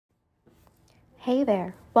Hey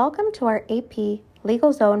there, welcome to our AP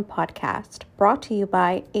Legal Zone podcast, brought to you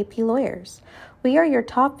by AP Lawyers. We are your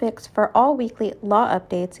top fix for all weekly law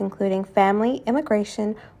updates, including family,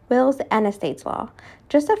 immigration, wills, and estates law.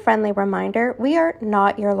 Just a friendly reminder, we are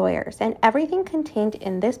not your lawyers, and everything contained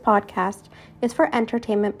in this podcast is for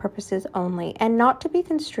entertainment purposes only and not to be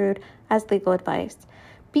construed as legal advice.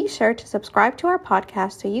 Be sure to subscribe to our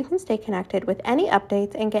podcast so you can stay connected with any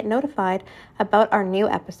updates and get notified about our new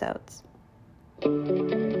episodes.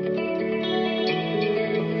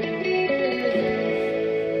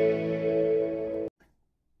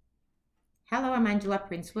 Hello, I'm Angela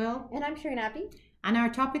Princewell. And I'm Shireen Abdi. And our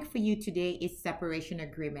topic for you today is separation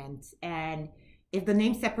agreements. And if the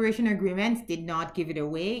name separation agreements did not give it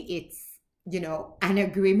away, it's, an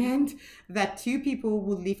agreement that two people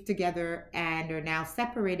who live together and are now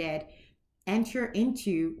separated enter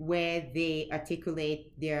into, where they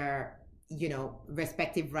articulate their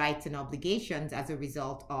respective rights and obligations as a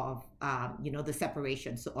result of, the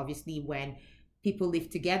separation. So obviously when people live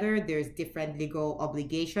together, there's different legal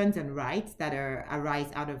obligations and rights that arise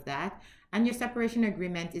out of that. And your separation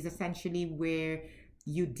agreement is essentially where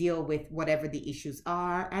you deal with whatever the issues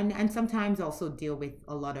are, and sometimes also deal with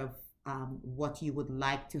a lot of what you would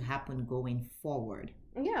like to happen going forward.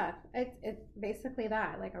 Yeah, it's basically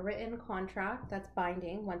that, like a written contract that's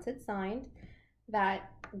binding once it's signed, that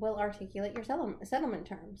will articulate your settlement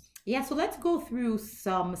terms. Yeah, so let's go through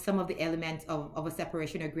some of the elements of a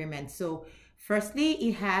separation agreement. So firstly,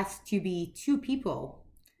 it has to be two people.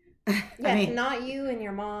 Yes, not you and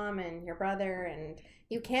your mom and your brother, and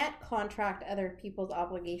you can't contract other people's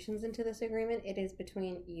obligations into this agreement. It is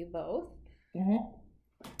between you both. Mm-hmm.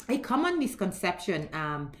 A common misconception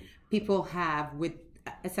people have with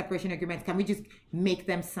a separation agreement: can we just make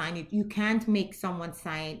them sign it? You can't make someone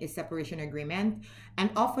sign a separation agreement. And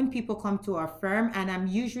often people come to our firm and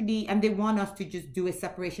they want us to just do a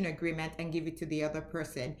separation agreement and give it to the other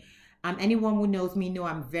person. Anyone who knows me know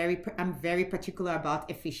I'm very particular about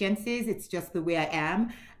efficiencies. It's just the way I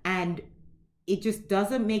am. And it just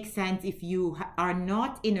doesn't make sense if you are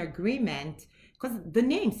not in agreement, because the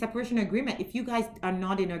name separation agreement, if you guys are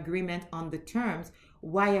not in agreement on the terms,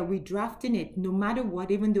 why are we drafting it? No matter what,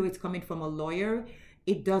 even though it's coming from a lawyer,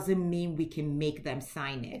 it doesn't mean we can make them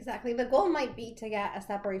sign it. Exactly. The goal might be to get a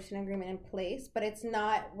separation agreement in place, but it's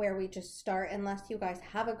not where we just start unless you guys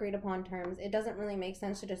have agreed upon terms. It doesn't really make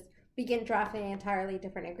sense to just begin drafting an entirely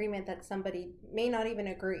different agreement that somebody may not even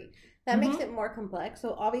agree. That makes it more complex.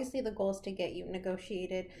 So obviously the goal is to get you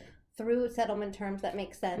negotiated through settlement terms that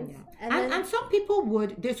make sense. Yeah. And some people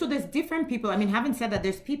would, there's different people. Having said that,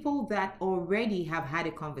 there's people that already have had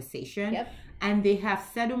a conversation. Yep. And they have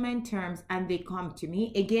settlement terms and they come to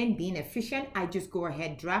me. Again, being efficient, I just go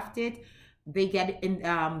ahead, draft it. They get in,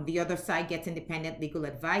 the other side gets independent legal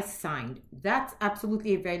advice, signed. That's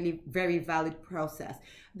absolutely a very, very valid process.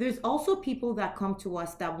 There's also people that come to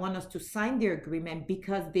us that want us to sign their agreement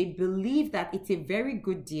because they believe that it's a very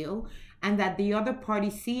good deal and that the other party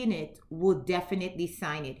seeing it will definitely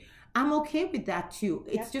sign it. I'm okay with that too.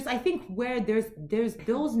 It's just, I think where there's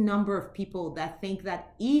those number of people that think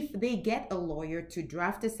that if they get a lawyer to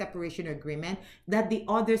draft a separation agreement, that the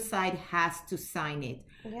other side has to sign it.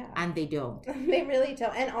 Yeah. And they don't. They really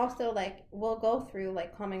don't. And also, we'll go through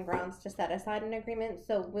common grounds to set aside an agreement.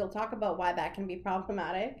 So we'll talk about why that can be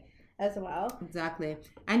problematic as well. Exactly.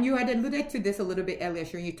 And you had alluded to this a little bit earlier,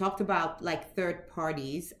 Sharon. You talked about third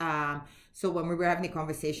parties. So when we were having a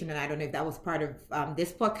conversation, and I don't know if that was part of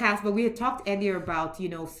this podcast, but we had talked earlier about,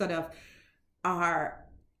 sort of our,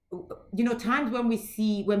 times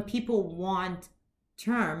when people want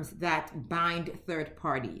terms that bind third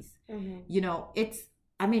parties. Mm-hmm.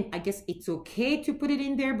 I guess it's okay to put it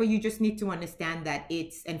in there, but you just need to understand that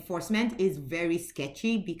its enforcement is very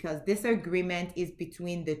sketchy because this agreement is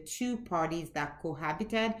between the two parties that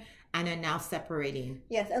cohabited and are now separating.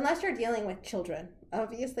 Yes, unless you're dealing with children.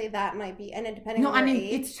 Obviously, that might be, and depending on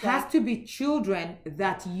age. It has to be children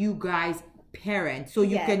that you guys parent. So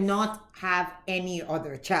you cannot have any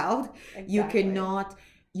other child. Exactly.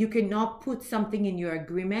 You cannot put something in your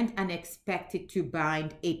agreement and expect it to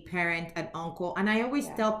bind a parent, an uncle. And I always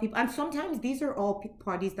tell people, and sometimes these are all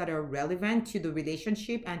parties that are relevant to the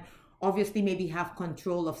relationship and obviously maybe have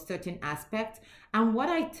control of certain aspects. And what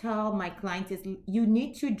I tell my clients is you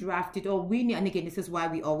need to draft it, and again, this is why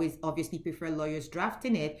we always obviously prefer lawyers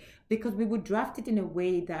drafting it, because we would draft it in a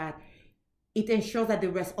way that it ensures that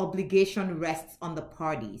the obligation rests on the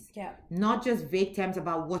parties. Yeah. Not just vague terms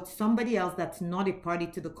about what somebody else that's not a party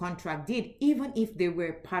to the contract did, even if they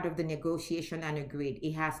were part of the negotiation and agreed.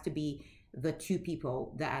 It has to be the two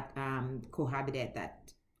people that cohabited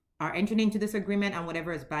that are entering into this agreement, and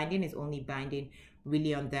whatever is binding is only binding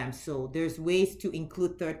really on them. So there's ways to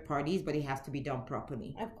include third parties, but it has to be done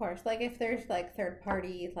properly. Of course, like if there's like third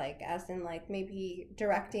party, like as in like maybe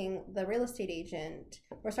directing the real estate agent,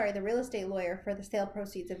 or sorry, the real estate lawyer for the sale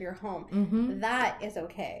proceeds of your home, that is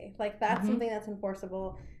okay. Like that's something that's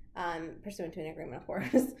enforceable, pursuant to an agreement, of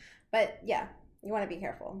course. But yeah, you want to be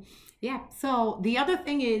careful. Yeah. So the other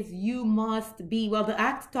thing is you must be, well, the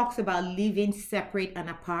act talks about living separate and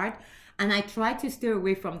apart. And I try to stay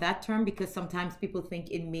away from that term because sometimes people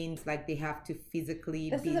think it means like they have to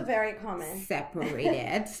physically This is a very common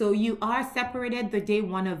separated. So you are separated the day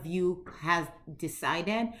one of you has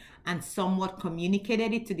decided and somewhat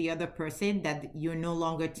communicated it to the other person that you're no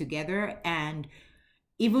longer together. And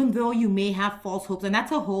even though you may have false hopes, and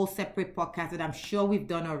that's a whole separate podcast that I'm sure we've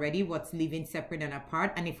done already, what's living separate and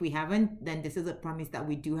apart. And if we haven't, then this is a promise that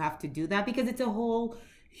we do have to do that because it's a whole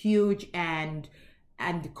huge and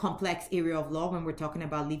complex area of law when we're talking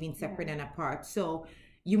about living separate and apart. So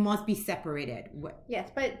you must be separated. Yes,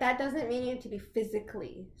 but that doesn't mean you have to be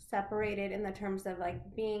physically separated in the terms of like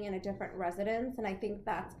being in a different residence. And I think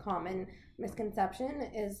that's common misconception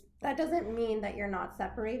is that doesn't mean that you're not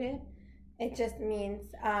separated. It just means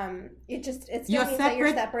it still means that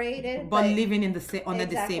you're separated, but living in under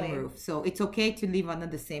the same roof. So it's okay to live under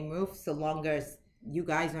the same roof so long as you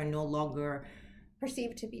guys are no longer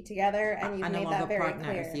perceived to be together and you've made that very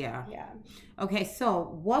partners, clear. Yeah. Okay,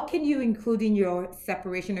 so what can you include in your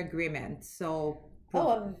separation agreement? So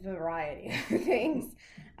a variety of things.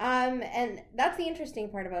 And that's the interesting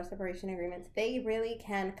part about separation agreements. They really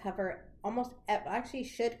can cover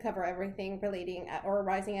should cover everything relating or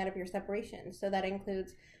arising out of your separation. So that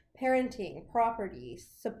includes parenting, property,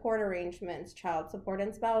 support arrangements, child support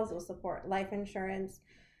and spousal support, life insurance,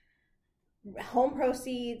 home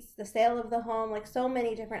proceeds, the sale of the home, like so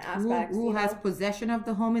many different aspects. Who has possession of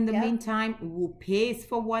the home in the meantime, who pays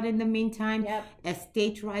for what in the meantime,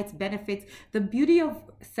 estate rights, benefits. The beauty of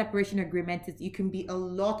separation agreement is you can be a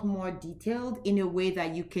lot more detailed in a way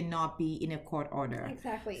that you cannot be in a court order.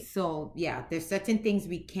 Exactly. So yeah, there's certain things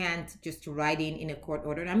we can't just write in a court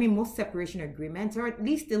order. I mean, most separation agreements are at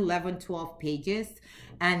least 11, 12 pages,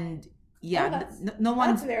 and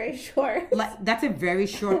that's very short. Like that's a very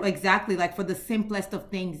short, exactly. Like for the simplest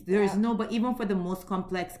of things, there's but even for the most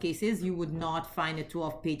complex cases, you would not find a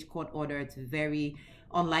 12-page court order. It's very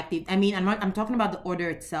unlikely. I mean, I'm talking about the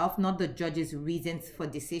order itself, not the judge's reasons for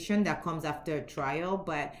decision that comes after a trial,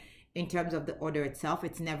 but in terms of the order itself,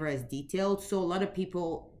 it's never as detailed. So a lot of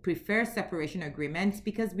people prefer separation agreements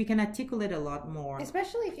because we can articulate a lot more.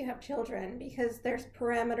 Especially if you have children, because there's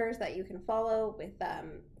parameters that you can follow with,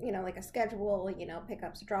 like a schedule,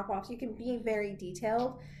 pickups, drop-offs. You can be very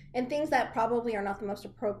detailed. And things that probably are not the most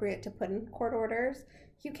appropriate to put in court orders,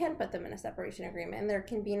 you can put them in a separation agreement. And there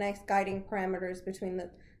can be nice guiding parameters between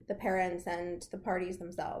the parents and the parties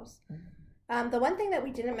themselves. The one thing that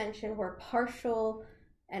we didn't mention were partial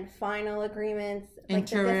and final agreements, like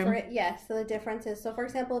so the difference is, so for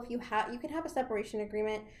example, if you can have a separation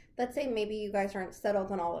agreement, let's say maybe you guys aren't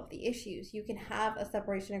settled on all of the issues, you can have a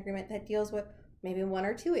separation agreement that deals with maybe one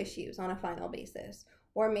or two issues on a final basis,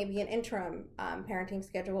 or maybe an interim parenting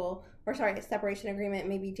schedule, a separation agreement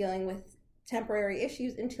maybe dealing with temporary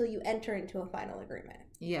issues until you enter into a final agreement.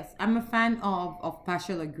 Yes, I'm a fan of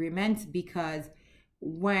partial agreements because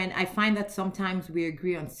when I find that sometimes we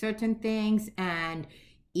agree on certain things, and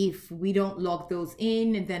if we don't log those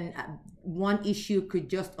in, then one issue could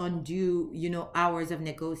just undo, hours of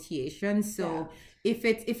negotiation. So if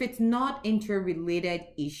it's not interrelated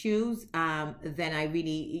issues, then I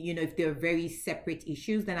really, if they're very separate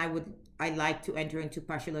issues, then I like to enter into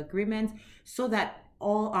partial agreements so that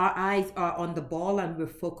all our eyes are on the ball and we're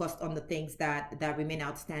focused on the things that remain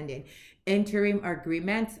outstanding. Interim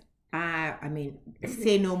agreements,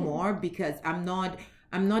 say no more, because I'm not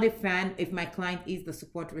a fan. If my client is the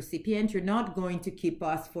support recipient, you're not going to keep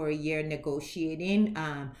us for a year negotiating.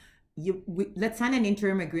 Let's sign an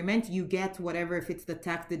interim agreement. You get whatever, if it's the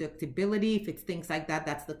tax deductibility, if it's things like that,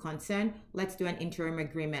 that's the concern. Let's do an interim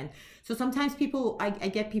agreement. So sometimes I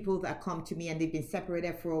get people that come to me and they've been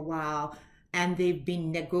separated for a while and they've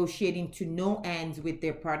been negotiating to no ends with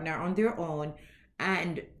their partner on their own.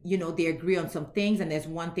 And, they agree on some things and there's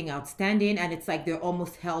one thing outstanding, and it's like they're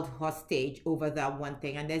almost held hostage over that one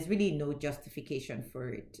thing. And there's really no justification for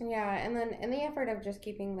it. Yeah. And then in the effort of just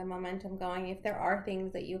keeping the momentum going, if there are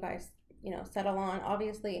things that you guys, settle on,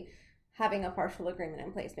 obviously having a partial agreement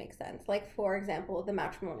in place makes sense. Like, for example, the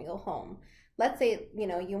matrimonial home. Let's say,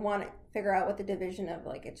 you want to figure out what the division of,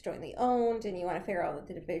 like, it's jointly owned, and you want to figure out what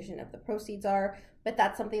the division of the proceeds are, but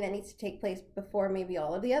that's something that needs to take place before maybe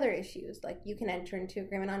all of the other issues. Like, you can enter into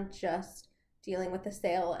agreement on just dealing with the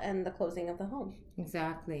sale and the closing of the home.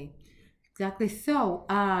 Exactly. So,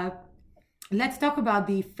 let's talk about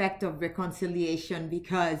the effect of reconciliation,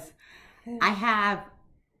 because I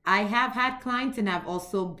have had clients, and I've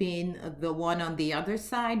also been the one on the other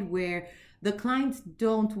side, where the clients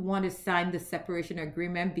don't want to sign the separation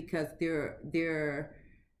agreement because they're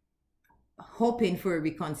hoping for a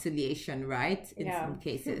reconciliation, right? In some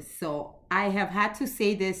cases. So I have had to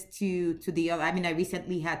say this to the other. I mean, I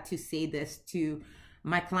recently had to say this to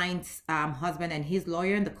my client's husband and his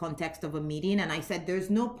lawyer in the context of a meeting, and I said, there's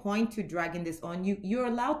no point to dragging this on. You're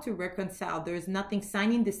allowed to reconcile. There's nothing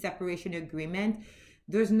signing the separation agreement.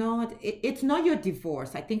 It's not your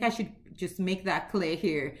divorce. I think I should just make that clear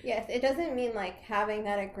here. Yes, it doesn't mean like having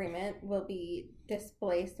that agreement will be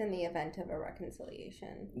displaced in the event of a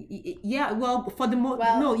reconciliation. Yeah, well,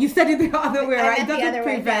 no, you said it the other way, right? It doesn't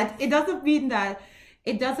prevent. It doesn't mean that.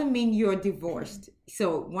 It doesn't mean you're divorced.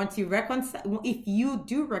 So once you reconcile, if you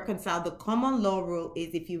do reconcile, the common law rule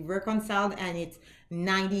is if you reconciled and it's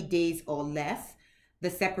 90 days or less, the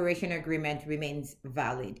separation agreement remains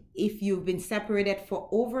valid. If you've been separated for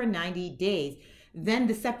over 90 days, then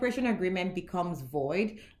the separation agreement becomes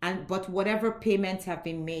void, but whatever payments have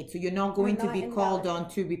been made, so you're not going to be called on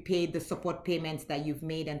to repay the support payments that you've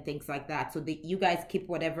made and things like that. So you guys keep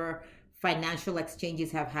whatever financial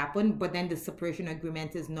exchanges have happened, but then the separation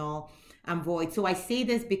agreement is null and void. So I say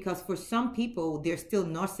this because for some people, they're still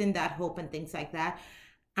nursing that hope and things like that.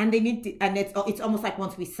 And they need to, and it's almost like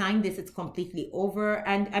once we sign this, it's completely over.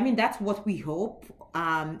 And I mean, that's what we hope.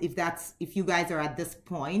 If you guys are at this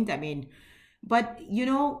point, I mean, but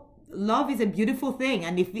love is a beautiful thing.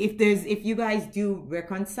 And if you guys do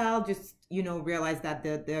reconcile, just, realize that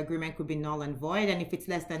the agreement could be null and void. And if it's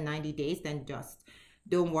less than 90 days, then just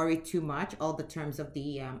don't worry too much. All the terms of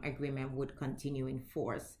the agreement would continue in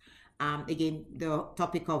force. Again, the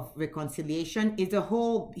topic of reconciliation is a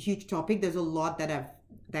whole huge topic. There's a lot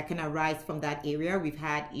that can arise from that area. We've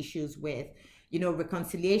had issues with,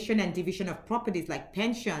 reconciliation and division of properties like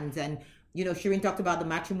pensions. And, Shireen talked about the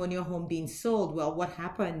matrimonial home being sold. Well, what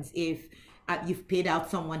happens if you've paid out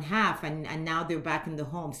someone half and now they're back in the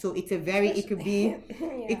home? So it could be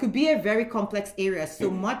it could be a very complex area. So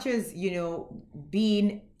much as,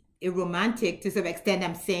 being a romantic to some extent,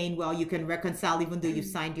 I'm saying, well, you can reconcile even though you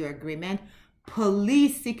signed your agreement.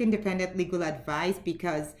 Please seek independent legal advice,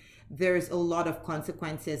 because there's a lot of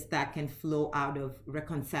consequences that can flow out of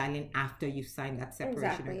reconciling after you sign that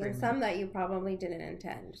separation agreement. And some that you probably didn't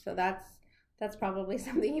intend. So that's probably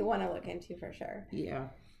something you want to look into for sure. Yeah.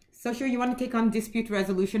 So sure, you want to take on dispute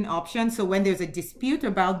resolution option. So when there's a dispute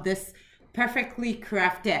about this perfectly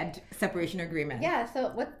crafted separation agreement. Yeah, so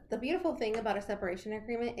what the beautiful thing about a separation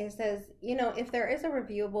agreement is if there is a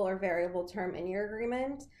reviewable or variable term in your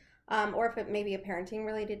agreement, or if it may be a parenting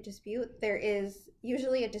related dispute, there is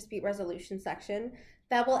usually a dispute resolution section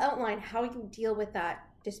that will outline how you deal with that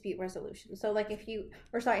dispute resolution. So like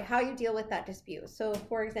how you deal with that dispute. So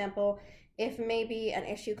for example, if maybe an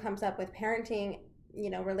issue comes up with parenting,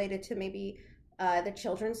 related to maybe the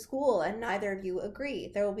children's school and neither of you agree,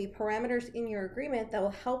 there will be parameters in your agreement that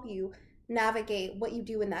will help you navigate what you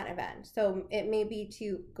do in that event. So it may be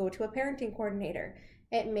to go to a parenting coordinator.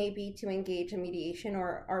 It may be to engage a mediation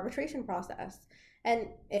or arbitration process. And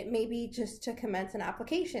it may be just to commence an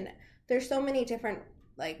application. There's so many different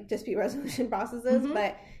dispute resolution processes,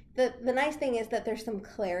 but the nice thing is that there's some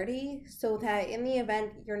clarity so that in the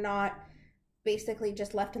event you're not basically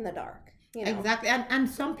just left in the dark. Exactly. And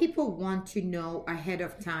some people want to know ahead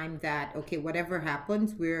of time that, okay, whatever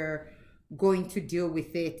happens, we're going to deal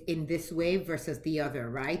with it in this way versus the other,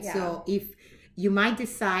 right? Yeah. So if you might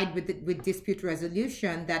decide with dispute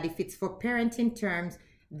resolution that if it's for parenting terms,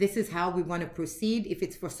 this is how we want to proceed. If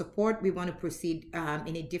it's for support, we want to proceed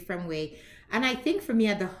in a different way. And I think for me,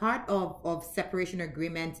 at the heart of separation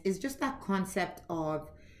agreements is just that concept of,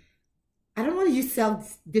 I don't want to use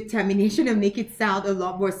self-determination and make it sound a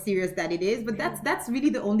lot more serious than it is, but that's really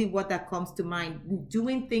the only word that comes to mind.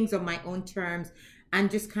 Doing things on my own terms and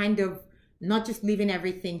just kind of not just leaving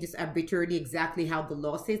everything just arbitrarily exactly how the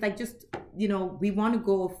law says. Like, just, you know, we want to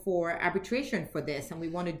go for arbitration for this and we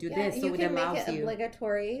want to do this, so you it can allows make it you.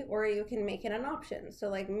 obligatory, or you can make it an option. So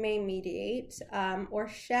like may mediate, or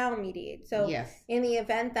shall mediate. So Yes. in the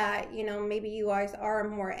event that, you know, maybe you guys are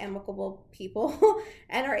more amicable people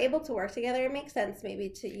and are able to work together, it makes sense maybe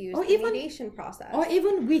to use Or the even- mediation process. Or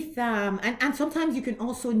even with and sometimes you can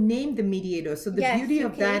also name the mediator. So the Yes, beauty you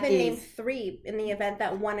of can that even name is 3 in the event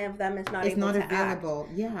that one of them is not it's able not to act. available.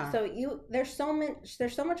 Yeah. So there's so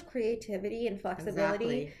much creativity and flexibility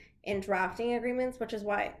Exactly. in drafting agreements, which is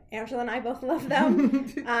why Angela and I both love them.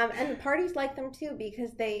 And parties like them too,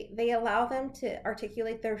 because they allow them to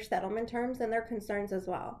articulate their settlement terms and their concerns as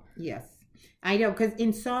well. Yes, I know, because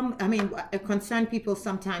in some, I mean, a concern people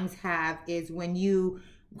sometimes have is when you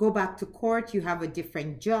go back to court, you have a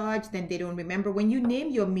different judge, then they don't remember. When you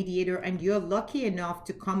name your mediator and you're lucky enough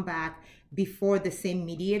to come back before the same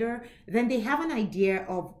mediator, then they have an idea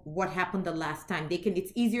of what happened the last time.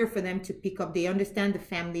 It's easier for them to pick up. They understand the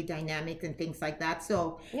family dynamic and things like that.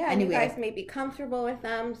 So Yeah, anyway, you guys may be comfortable with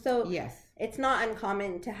them. So yes. It's not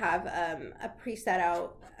uncommon to have a pre-set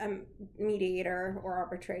out mediator or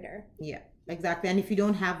arbitrator. Yeah, exactly. And if you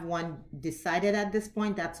don't have one decided at this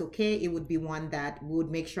point, that's okay. It would be one that would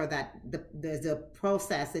make sure that there's a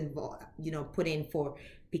process involved, you know, put in for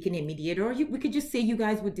picking a mediator. Or we could just say you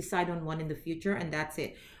guys would decide on one in the future, and that's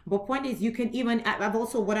it. But point is, you can even,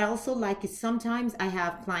 what I also like is sometimes I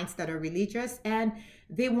have clients that are religious and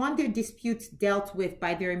they want their disputes dealt with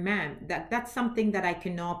by their imam. That's something that I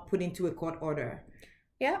cannot put into a court order.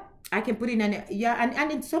 Yeah. I can put in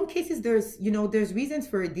and in some cases there's reasons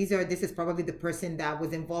for it. This is probably the person that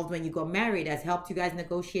was involved when you got married, has helped you guys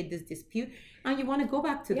negotiate this dispute, and you want to go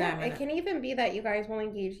back to them. It can even be that you guys will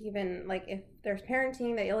engage, even like if there's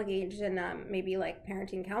parenting, that you'll engage in maybe like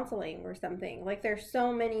parenting counseling or something. Like there's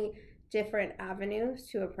so many different avenues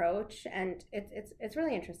to approach, and it's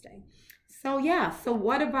really interesting. So yeah, so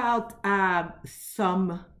what about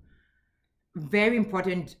some very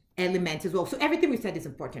important elements as well? So everything we said is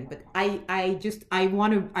important, but I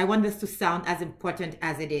want this to sound as important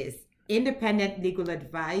as it is. Independent legal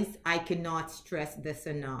advice, I cannot stress this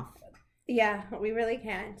enough. Yeah, we really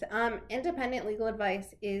can't. Independent legal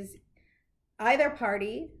advice is either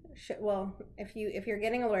party. If you're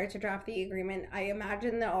getting a lawyer to draft the agreement, I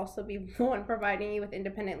imagine they'll also be one providing you with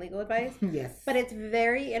independent legal advice. Yes. But it's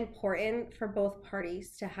very important for both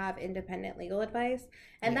parties to have independent legal advice.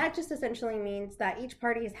 And that just essentially means that each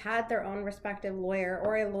party has had their own respective lawyer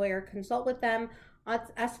or a lawyer consult with them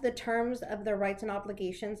as to the terms of their rights and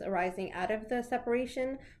obligations arising out of the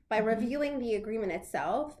separation by reviewing the agreement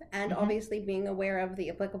itself and obviously being aware of the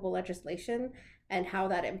applicable legislation and how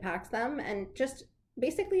that impacts them, and just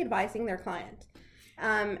basically advising their client.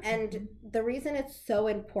 And the reason it's so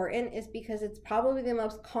important is because it's probably the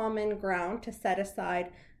most common ground to set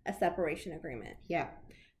aside a separation agreement. Yeah.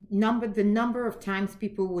 The number of times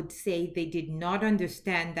people would say they did not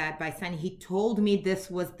understand that by saying, he told me this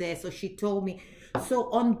was this, or she told me.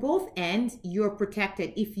 So on both ends, you're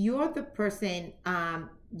protected. If you're the person,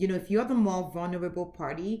 if you're the more vulnerable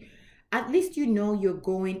party, at least you're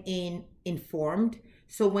going in informed.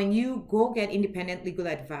 So when you go get independent legal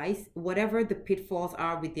advice, whatever the pitfalls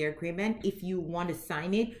are with the agreement, if you want to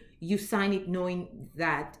sign it, you sign it knowing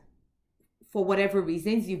that for whatever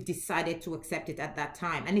reasons, you've decided to accept it at that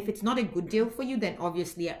time. And if it's not a good deal for you, then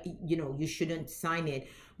obviously, you shouldn't sign it.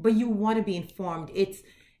 But you want to be informed.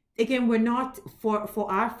 Again, we're not,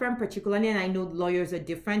 for our firm particularly, and I know lawyers are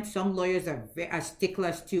different. Some lawyers are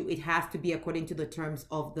sticklers too. It has to be according to the terms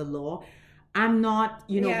of the law. I'm not,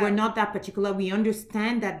 we're not that particular. We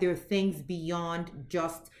understand that there are things beyond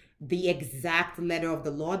just the exact letter of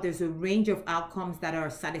the law. There's a range of outcomes that are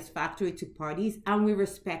satisfactory to parties, and we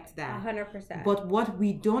respect that. 100%. But what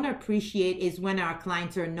we don't appreciate is when our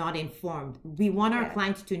clients are not informed. We want our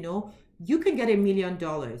clients to know you can get $1 million.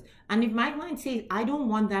 And if my client says, I don't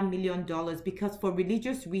want that $1 million because for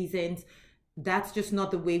religious reasons, that's just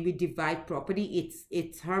not the way we divide property.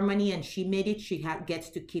 It's her money and she made it. She gets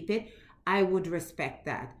to keep it. I would respect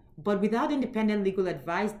that. But without independent legal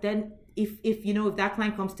advice, then if that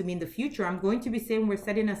client comes to me in the future, I'm going to be saying we're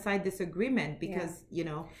setting aside this agreement because,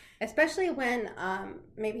 Especially when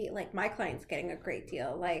maybe like my client's getting a great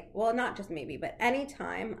deal, not just maybe, but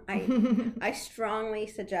anytime I strongly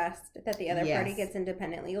suggest that the other party gets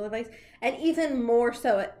independent legal advice, and even more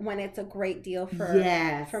so when it's a great deal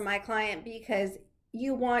for my client, because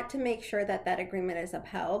you want to make sure that that agreement is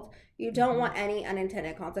upheld. You don't want any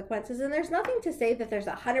unintended consequences. And there's nothing to say that there's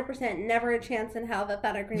 100% never a chance in hell that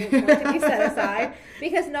that agreement is going to be set aside,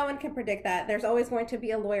 because no one can predict that. There's always going to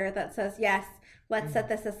be a lawyer that says, yes, let's set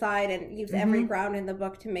this aside, and use every ground in the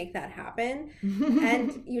book to make that happen.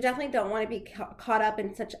 And you definitely don't want to be caught up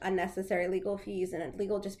in such unnecessary legal fees and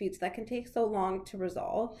legal disputes that can take so long to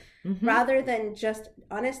resolve, rather than just,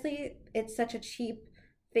 honestly, it's such a cheap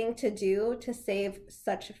thing to do to save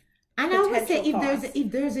such. And I would say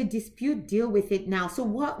if there's a dispute, deal with it now. So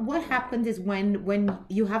what happens is when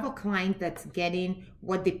you have a client that's getting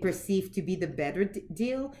what they perceive to be the better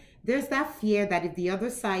deal, there's that fear that if the other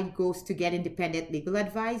side goes to get independent legal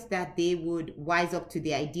advice, that they would wise up to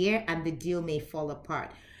the idea and the deal may fall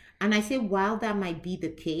apart. And I say, while that might be the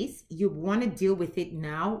case, you want to deal with it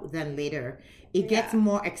now than later. It gets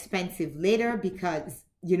more expensive later because,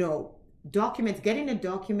 getting a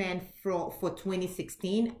document for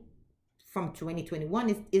 2016 from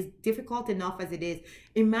 2021 is difficult enough as it is.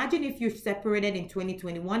 Imagine if you're separated in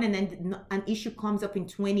 2021 and then an issue comes up in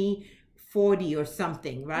 2040 or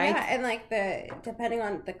something, right? Yeah, and depending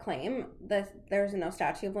on the claim, there's no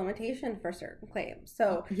statute of limitation for certain claims.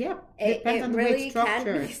 So it really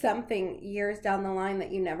can be something years down the line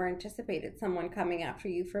that you never anticipated. Someone coming after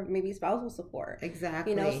you for maybe spousal support.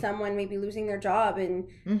 Exactly. Someone maybe losing their job and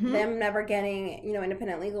them never getting,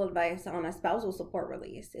 independent legal advice on a spousal support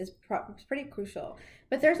release is pretty crucial.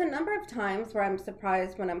 But there's a number of times where I'm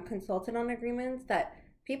surprised when I'm consulted on agreements that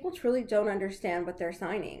people truly don't understand what they're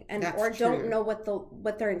signing don't know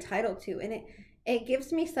what they're entitled to, and it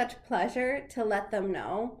gives me such pleasure to let them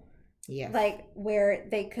know, where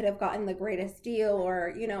they could have gotten the greatest deal,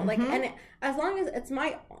 or and as long as it's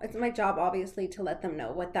my job, obviously, to let them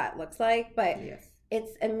know what that looks like, but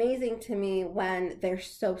it's amazing to me when they're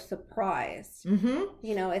so surprised.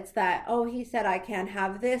 It's that, oh, he said I can't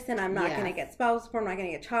have this, and I'm not going to get spousal support, I'm not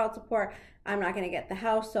going to get child support, I'm not going to get the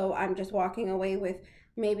house, so I'm just walking away with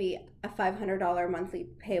maybe a $500 monthly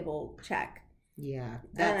payable check. Yeah,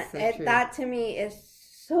 that to me is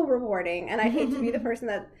so rewarding, and I hate to be the person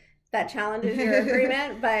that challenges your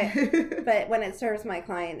agreement, but when it serves my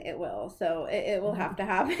client, it will. So it will have to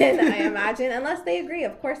happen, I imagine, unless they agree.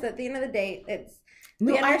 Of course, at the end of the day,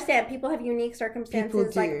 we understand people have unique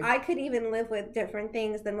circumstances. Like, I could even live with different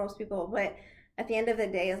things than most people, but at the end of the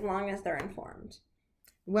day, as long as they're informed.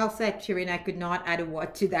 Well said, Shirin. I could not add a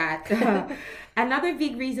word to that. Another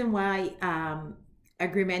big reason why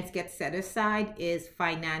agreements get set aside is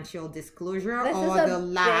financial disclosure or the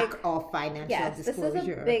lack of financial disclosure. This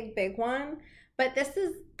is a big one. But this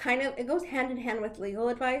is it goes hand in hand with legal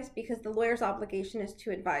advice, because the lawyer's obligation is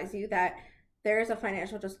to advise you that there is a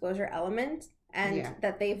financial disclosure element, and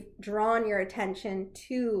that they've drawn your attention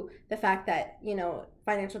to the fact that,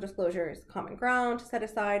 financial disclosure is common ground to set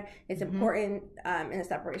aside. It's important in a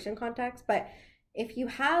separation context. But if you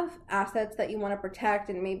have assets that you want to protect,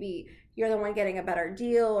 and maybe you're the one getting a better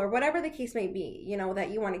deal, or whatever the case may be, that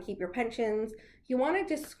you want to keep your pensions, you want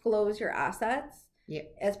to disclose your assets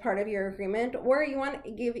as part of your agreement, or you want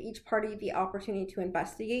to give each party the opportunity to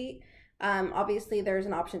investigate. Obviously, there's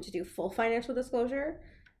an option to do full financial disclosure.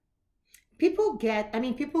 People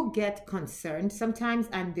get concerned sometimes,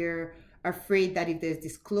 and they're afraid that if there's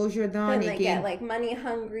disclosure done, then they get money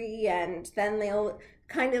hungry, and then they'll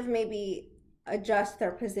kind of maybe adjust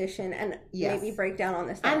their position and maybe break down on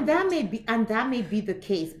this. And that may be the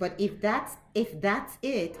case. But if that's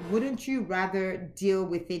it, wouldn't you rather deal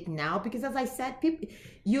with it now? Because as I said,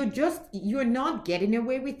 you're not getting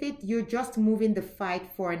away with it. You're just moving the fight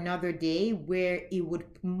for another day, where it would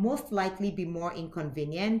most likely be more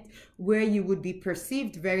inconvenient, where you would be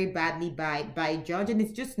perceived very badly by a judge, and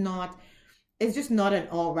it's just not an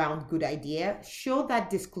all-round good idea. Show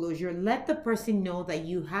that disclosure. Let the person know that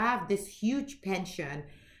you have this huge pension,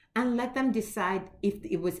 and let them decide if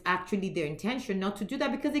it was actually their intention not to do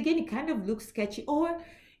that. Because again, it kind of looks sketchy. Or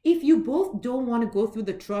if you both don't want to go through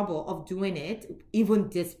the trouble of doing it, even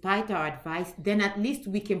despite our advice, then at least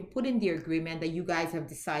we can put in the agreement that you guys have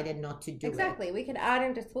decided not to do it. Exactly. We could add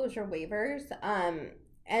in disclosure waivers.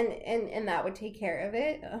 And that would take care of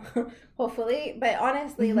it, hopefully. But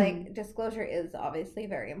honestly, disclosure is obviously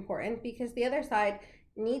very important, because the other side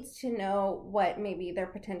needs to know what maybe they're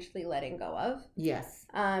potentially letting go of. Yes.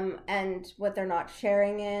 And what they're not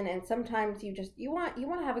sharing in. And sometimes you want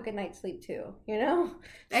to have a good night's sleep too,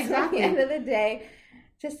 Exactly. So at the end of the day,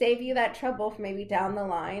 to save you that trouble for maybe down the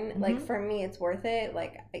line, for me, it's worth it.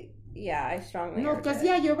 I strongly because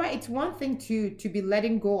you're right. It's one thing to be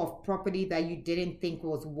letting go of property that you didn't think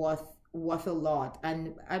was worth worth a lot.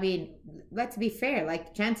 And I mean, let's be fair,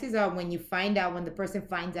 like chances are when you find out, when the person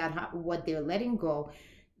finds out what they're letting go,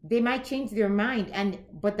 they might change their mind. And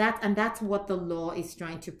that's what the law is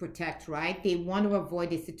trying to protect, right? They want to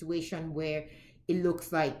avoid a situation where it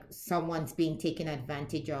looks like someone's being taken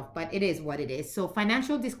advantage of, but it is what it is. So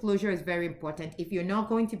financial disclosure is very important. If you're not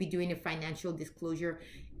going to be doing a financial disclosure,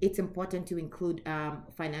 it's important to include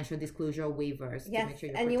financial disclosure waivers. Yes, to make sure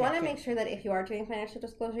you're and you want to protected. make sure that if you are doing financial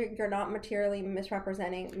disclosure, you're not materially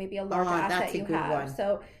misrepresenting maybe a large That's asset a you good have. one.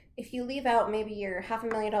 So if you leave out maybe your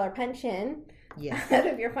 $500,000 pension Yes. out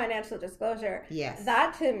of your financial disclosure, Yes.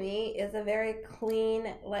 that to me is a very clean,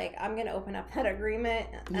 like, I'm going to open up that agreement.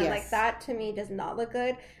 And like Yes. that to me does not look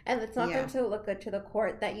good. And it's not Yeah. going to look good to the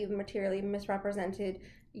court that you've materially misrepresented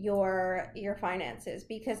your finances,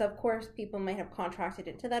 because of course people might have contracted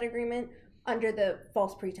into that agreement under the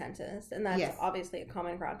false pretenses, and that's Yes. obviously a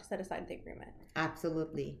common ground to set aside the agreement.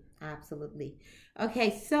 Absolutely. Absolutely.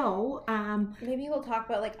 Okay, so Maybe we'll talk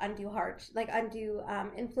about like undue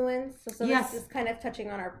influence. So Yes. this is kind of touching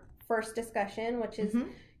on our first discussion, which is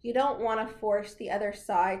mhm. you don't want to force the other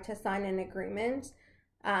side to sign an agreement,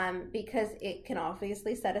 because it can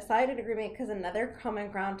obviously set aside an agreement, because another common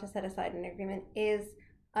ground to set aside an agreement is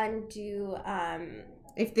undue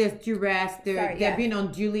If there's duress, they're yes. being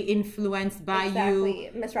unduly influenced by you.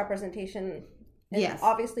 exactly misrepresentation, and Yes.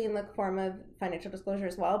 obviously in the form of financial disclosure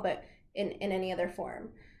as well, but in any other form.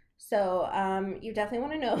 So you definitely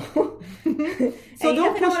want to know. So and you don't definitely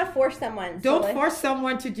don't push- want to force someone. So, Don't like, force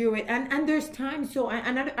someone to do it. And there's times. So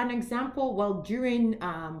an example. Well, during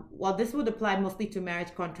this would apply mostly to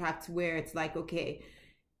marriage contracts where it's like, okay,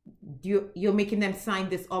 you're making them sign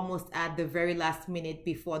this almost at the very last minute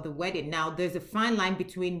before the wedding. Now there's a fine line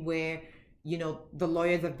between where the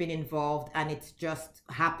lawyers have been involved and it's just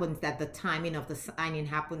happens that the timing of the signing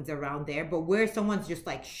happens around there, but where someone's just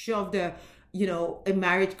like shoved a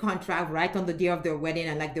marriage contract right on the day of their wedding,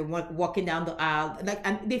 and like they're walking down the aisle, like,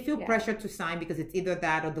 and they feel Yeah. pressure to sign because it's either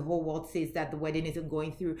that or the whole world says that the wedding isn't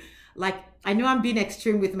going through. Like, I know I'm being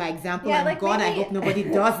extreme with my example, Yeah, and like, God, I maybe- hope nobody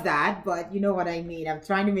does that, but you know what I mean. I'm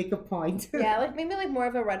trying to make a point. yeah, like maybe like more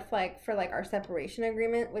of a red flag for like our separation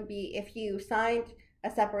agreement would be if you signed a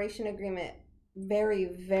separation agreement very,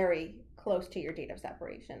 very close to your date of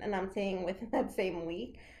separation. And I'm saying within that same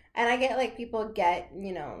week. And I get like people get,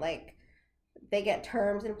 like they get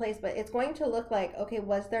terms in place, but it's going to look like, okay,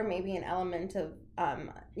 was there maybe an element of,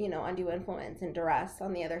 undue influence and duress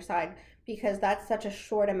on the other side? Because that's such a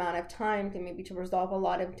short amount of time to resolve a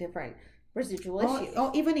lot of different residual issues.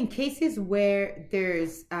 Or even in cases where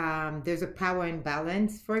there's a power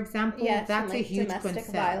imbalance, for example, Yes, that's and, a like, huge domestic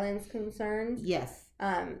concern. violence concerns. Yes.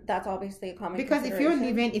 That's obviously a common Because if you're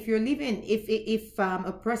consideration. living, if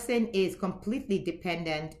a person is completely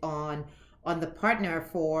dependent on the partner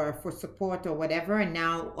for support or whatever, and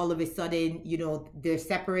now all of a sudden they're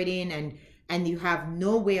separating, and you have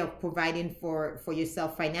no way of providing for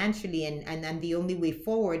yourself financially, and the only way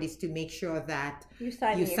forward is to make sure that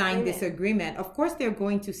you sign this agreement. Of course they're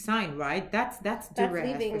going to sign, right? That's That's duress,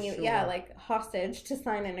 leaving for you, sure. yeah, like hostage to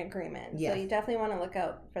sign an agreement. Yes. So you definitely want to look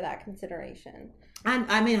out for that consideration. And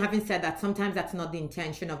I mean, having said that, sometimes that's not the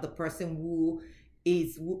intention of the person who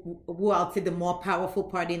I'll say the more powerful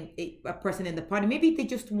party, a person in the party. Maybe they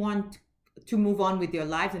just want to move on with their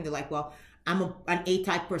lives, and they're like, well, I'm an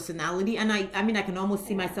A-type personality, and I mean, I can almost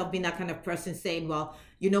see myself being that kind of person saying, well,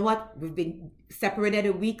 you know what, we've been separated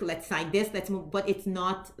a week, let's sign this, let's move. But it's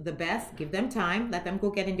not the best. Give them time, let them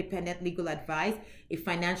go get independent legal advice. If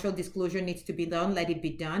financial disclosure needs to be done, let it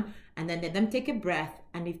be done, and then let them take a breath,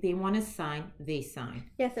 and if they want to sign, they sign.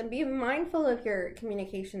 Yes, and be mindful of your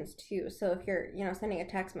communications too. So if you're, sending a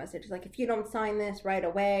text message, like if you don't sign this right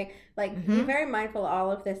away, like be very mindful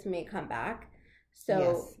all of this may come back. So,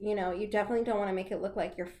 Yes. You definitely don't want to make it look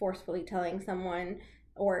like you're forcefully telling someone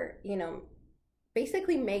or,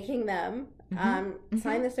 basically making them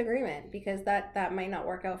sign this agreement, because that might not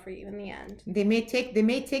work out for you in the end. They may take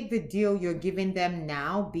the deal you're giving them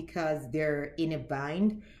now because they're in a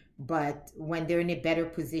bind, but when they're in a better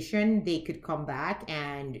position, they could come back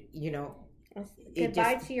and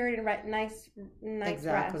Goodbye to your nice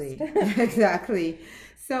exactly rest. exactly.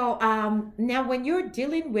 So now when you're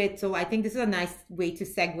dealing with, so I think this is a nice way to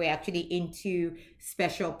segue actually into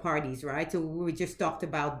special parties, right? So we just talked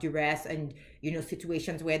about duress and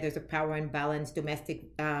situations where there's a power imbalance,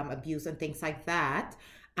 domestic abuse and things like that.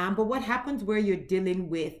 But what happens where you're dealing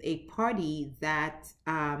with a party that's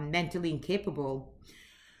mentally incapable?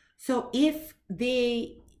 So if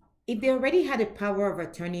they already had a power of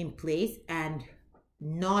attorney in place and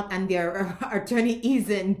not, and their attorney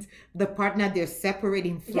isn't the partner they're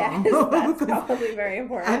separating from. Yes, that's probably very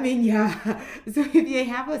important. I mean, yeah. So if you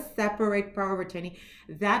have a separate power of attorney,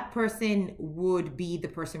 that person would be the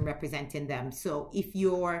person representing them. So if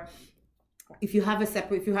you have a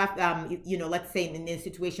separate, if you have let's say in a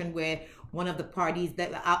situation where one of the parties,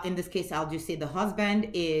 that in this case I'll just say the husband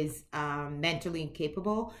is mentally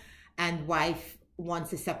incapable and wife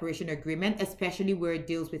wants a separation agreement, especially where it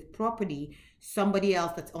deals with property, somebody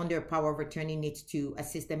else that's under a power of attorney needs to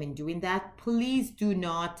assist them in doing that. Please do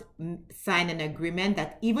not sign an agreement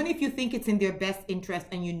that, even if you think it's in their best interest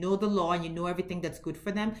and you know the law and you know everything that's good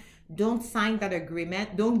for them, don't sign that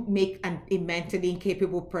agreement. Don't make a mentally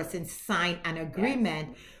incapable person sign an agreement.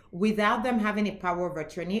 Yes. Without them having a power of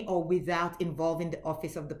attorney or without involving the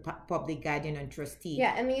office of the public guardian and trustee.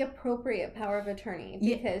 Yeah, and the appropriate power of attorney,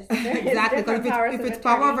 because exactly. Because if it's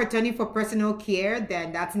power of attorney for personal care,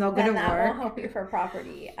 then that's not going to work. That won't help you for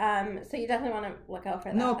property. So you definitely want to look out for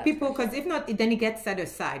that. No, people, because if not, then it gets set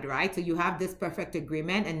aside, right? So you have this perfect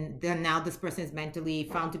agreement, and then now this person is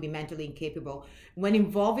found to be mentally incapable. When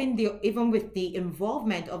even with the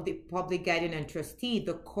involvement of the public guardian and trustee,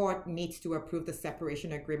 the court needs to approve the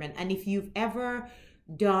separation agreement. And if you've ever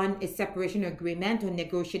done a separation agreement or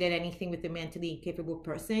negotiated anything with a mentally incapable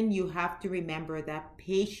person, you have to remember that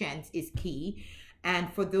patience is key.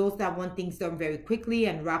 And for those that want things done very quickly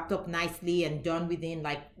and wrapped up nicely and done within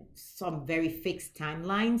like some very fixed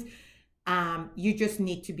timelines, you just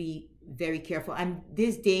need to be very careful. And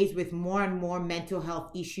these days, with more and more mental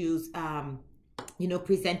health issues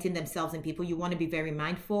presenting themselves in people, you want to be very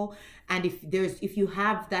mindful. And if you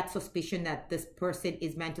have that suspicion that this person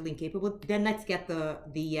is mentally incapable, then let's get the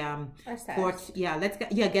court,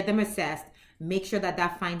 get them assessed. Make sure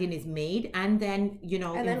that finding is made, and then and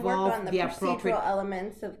then involve work on the procedural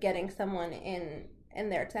elements of getting someone in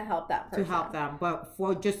there to help that person. To help them, but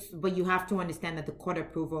you have to understand that the court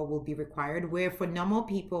approval will be required. Where for normal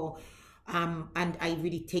people, and I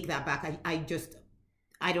really take that back.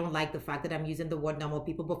 I don't like the fact that I'm using the word normal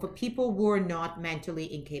people, but for people who are not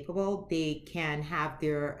mentally incapable, they can have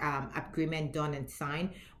their agreement done and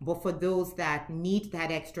signed. But for those that need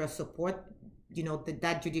that extra support,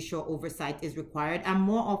 that judicial oversight is required. And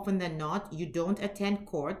more often than not, you don't attend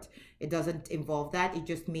court. It doesn't involve that. It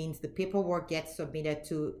just means the paperwork gets submitted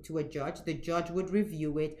to a judge. The judge would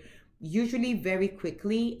review it, usually very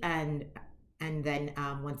quickly, and then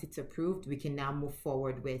once it's approved, we can now move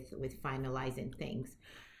forward with finalizing things.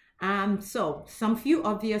 So some few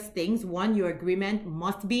obvious things. One, your agreement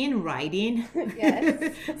must be in writing.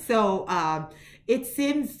 Yes. So it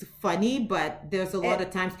seems funny, but there's a lot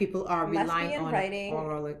of times people are relying on writing.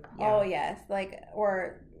 Oral. Yeah. Oh yes,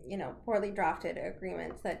 or poorly drafted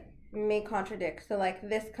agreements that may contradict. So like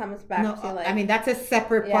this comes back to like, I mean, that's a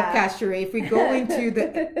separate podcast, Sheree. If we go into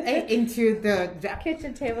the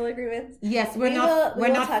kitchen table agreements, yes, we're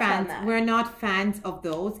not fans of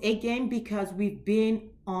those, again, because we've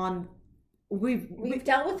dealt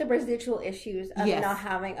with the residual issues of not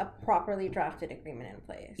having a properly drafted agreement in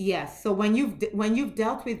place. Yes. So when you've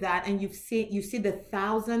dealt with that, and you see the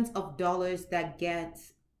thousands of dollars that get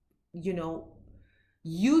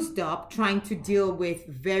used up trying to deal with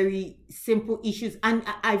very simple issues. And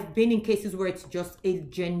I've been in cases where it's just a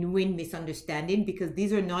genuine misunderstanding, because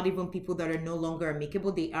these are not even people that are no longer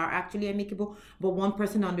amicable. They are actually amicable, but one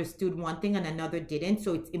person understood one thing and another didn't.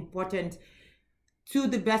 So it's important, to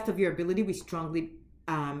the best of your ability, we strongly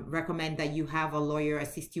recommend that you have a lawyer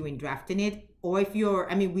assist you in drafting it. Or if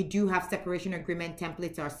we do have separation agreement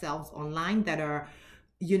templates ourselves online that are,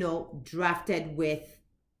 drafted with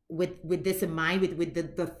this in mind, with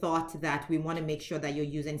the thought that we want to make sure that you're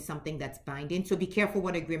using something that's binding. So be careful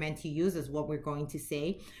what agreement you use, is what we're going to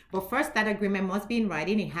say. But first, that agreement must be in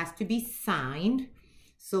writing. It has to be signed.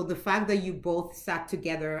 So the fact that you both sat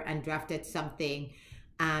together and drafted something,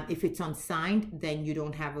 if it's unsigned, then you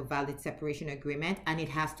don't have a valid separation agreement, and it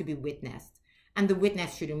has to be witnessed. And the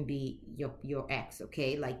witness shouldn't be your ex,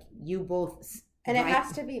 okay? Like you both. And it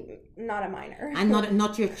has to be not a minor. And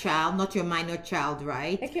not your child, not your minor child,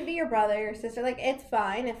 right? It can be your brother, your sister. Like, it's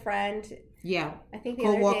fine, a friend. Yeah. I think the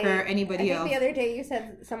co-worker, other day, anybody else. The other day you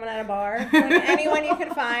said someone at a bar. Like, anyone you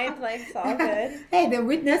can find, like, it's all good. Hey, they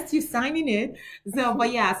witnessed you signing it. So,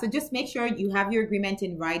 but yeah, so just make sure you have your agreement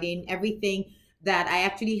in writing. Everything that I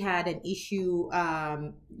actually had an issue,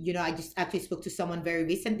 I just actually spoke to someone very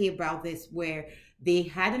recently about this, where they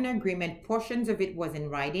had an agreement, portions of it was in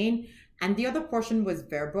writing, and the other portion was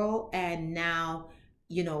verbal. And now,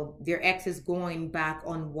 their ex is going back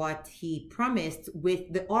on what he promised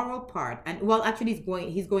with the oral part. And well, actually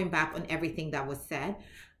he's going back on everything that was said.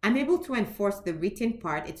 I'm able to enforce the written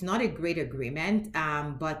part. It's not a great agreement,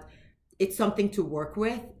 but it's something to work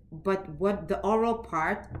with. But what the oral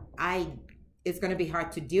part, I is going to be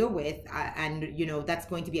hard to deal with, and that's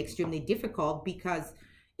going to be extremely difficult because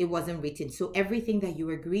it wasn't written. So everything that you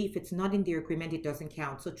agree, if it's not in the agreement, it doesn't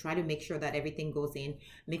count. So try to make sure that everything goes in.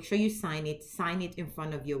 Make sure you sign it in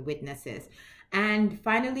front of your witnesses. And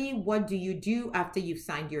finally, what do you do after you've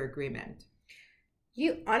signed your agreement?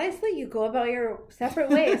 You go about your separate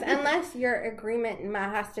ways unless your agreement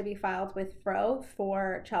has to be filed with FRO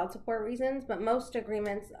for child support reasons. But most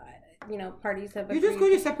agreements, parties have agreed. You just go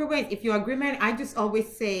your separate ways. If your agreement, I just always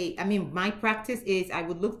say, my practice is I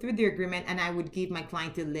would look through the agreement and I would give my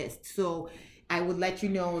client a list. So I would let you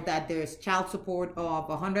know that there's child support of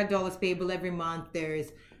 $100 payable every month.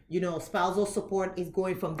 There's spousal support is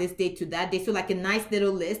going from this date to that date. So like a nice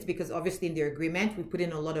little list, because obviously in the agreement, we put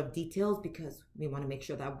in a lot of details because we want to make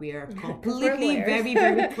sure that we are completely very,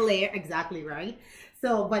 very clear. Exactly right.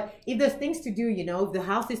 So, but if there's things to do, if the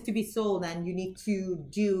house is to be sold and you need to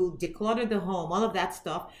declutter the home, all of that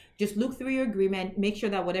stuff, just look through your agreement, make sure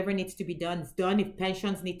that whatever needs to be done is done. If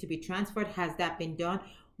pensions need to be transferred, has that been done?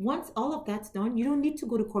 Once all of that's done, you don't need to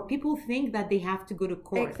go to court. People think that they have to go to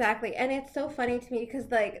court. Exactly. And it's so funny to me because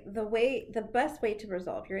the best way to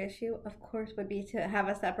resolve your issue, of course, would be to have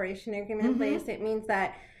a separation agreement in place. It means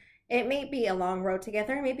that it may be a long road to get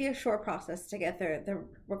there. It may be a short process to get there.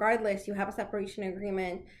 Regardless, you have a separation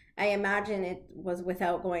agreement. I imagine it was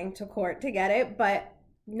without going to court to get it, but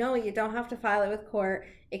no, you don't have to file it with court.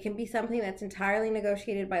 It can be something that's entirely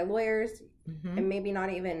negotiated by lawyers, and maybe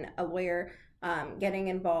not even a lawyer getting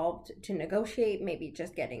involved to negotiate, maybe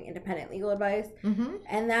just getting independent legal advice.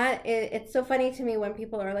 And that it's so funny to me when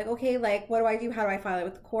people are like, okay, like, what do I do? How do I file it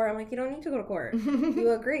with the court? I'm like, you don't need to go to court.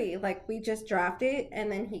 You agree. Like, we just draft it,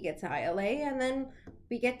 and then he gets ILA, and then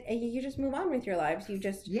you just move on with your lives. You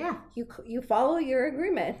just, you follow your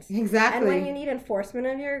agreement. Exactly. And when you need enforcement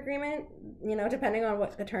of your agreement, depending on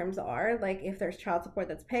what the terms are, like if there's child support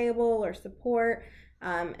that's payable or support,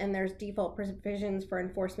 and there's default provisions for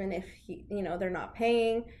enforcement if they're not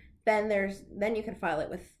paying, then you can file it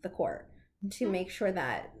with the court to make sure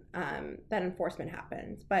that that enforcement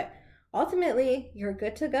happens. But ultimately, you're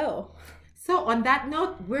good to go. So on that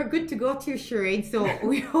note, we're good to go to Shireen. So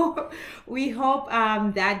we hope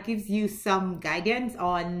that gives you some guidance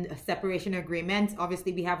on separation agreements.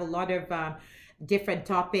 Obviously, we have a lot of different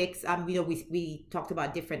topics. We talked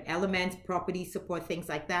about different elements, property support, things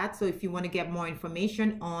like that. So if you want to get more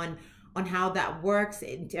information on how that works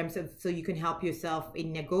in terms of, so you can help yourself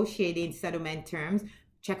in negotiating settlement terms,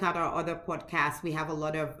 check out our other podcasts. We have a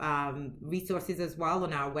lot of resources as well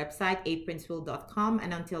on our website, aprinceville.com.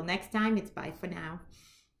 And until next time, it's bye for now.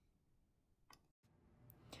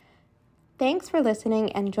 Thanks for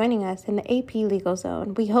listening and joining us in the AP Legal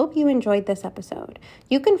Zone. We hope you enjoyed this episode.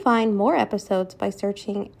 You can find more episodes by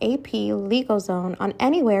searching AP Legal Zone on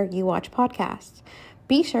anywhere you watch podcasts.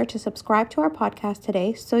 Be sure to subscribe to our podcast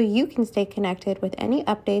today so you can stay connected with any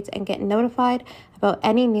updates and get notified about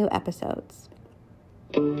any new episodes.